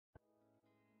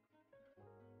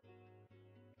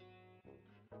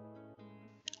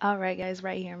Alright guys,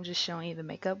 right here I'm just showing you the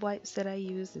makeup wipes that I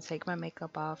use to take my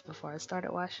makeup off before I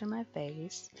started washing my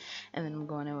face. And then I'm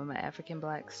going in with my African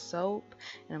black soap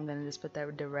and I'm going to just put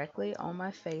that directly on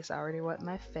my face. I already wet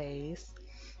my face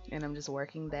and I'm just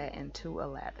working that into a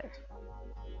lather.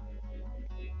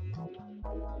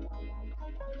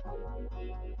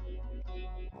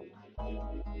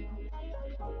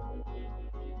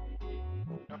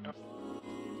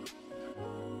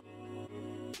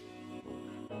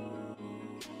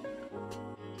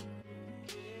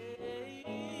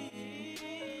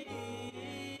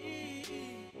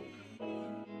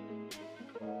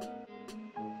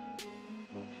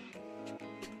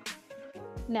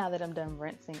 Now that I'm done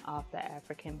rinsing off the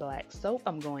African black soap,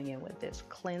 I'm going in with this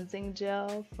cleansing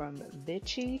gel from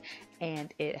Vichy,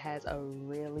 and it has a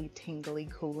really tingly,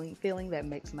 cooling feeling that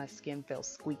makes my skin feel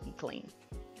squeaky clean.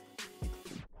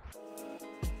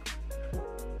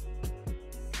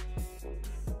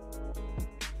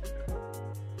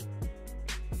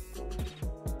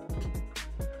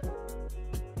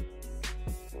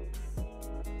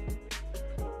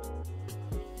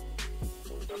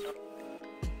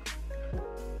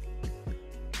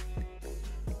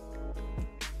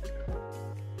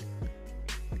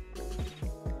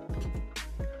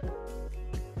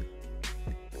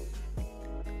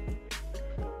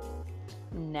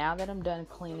 Now that I'm done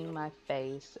cleaning my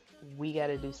face, we got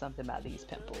to do something about these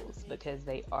pimples because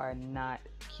they are not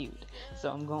cute.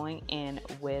 So I'm going in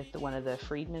with one of the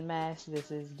Friedman masks. This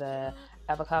is the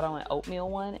avocado and oatmeal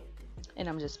one. And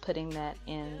I'm just putting that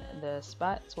in the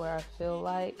spots where I feel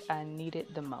like I need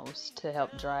it the most to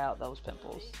help dry out those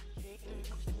pimples.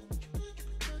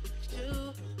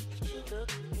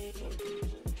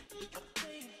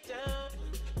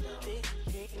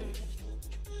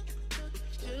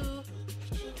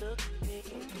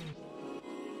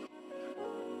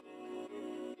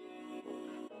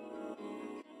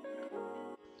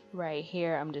 Right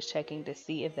here, I'm just checking to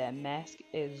see if that mask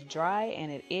is dry,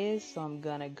 and it is, so I'm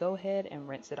gonna go ahead and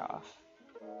rinse it off.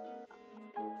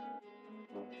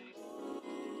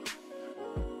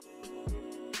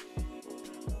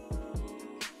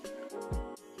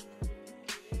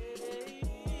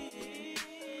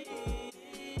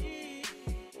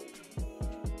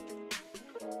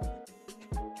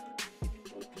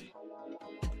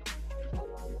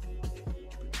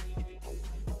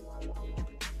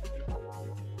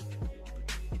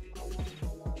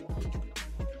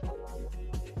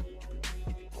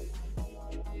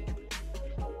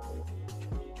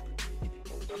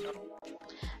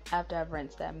 After I've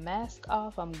rinsed that mask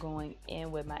off, I'm going in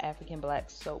with my African Black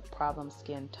Soap Problem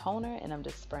Skin Toner, and I'm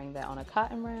just spraying that on a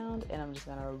cotton round, and I'm just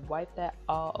going to wipe that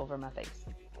all over my face.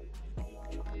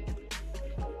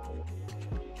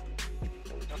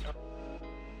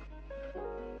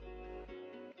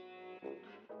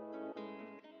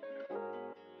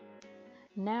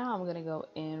 Now I'm going to go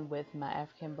in with my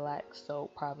African Black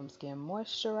Soap Problem Skin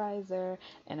Moisturizer,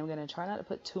 and I'm going to try not to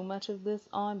put too much of this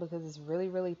on because it's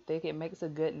really thick. It makes a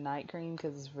good night cream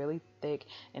because it's really thick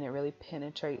and it really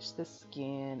penetrates the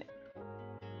skin.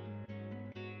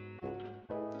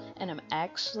 And I'm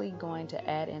actually going to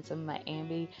add in some of my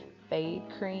Ambi Fade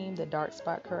Cream, the dark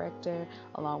spot corrector,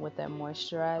 along with that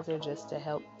moisturizer just to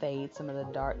help fade some of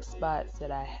the dark spots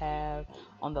that I have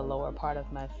on the lower part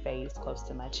of my face close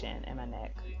to my chin and my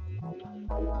neck.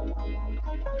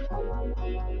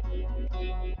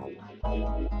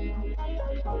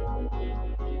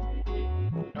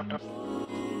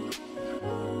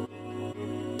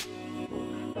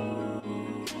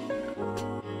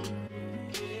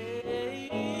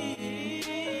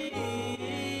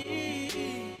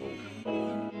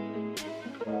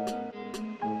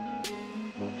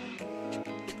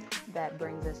 That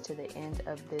brings us to the end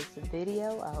of this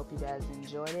video. I hope you guys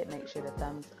enjoyed it. Make sure to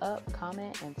thumbs up,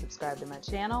 comment, and subscribe to my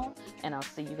channel, and I'll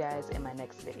see you guys in my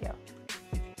next video.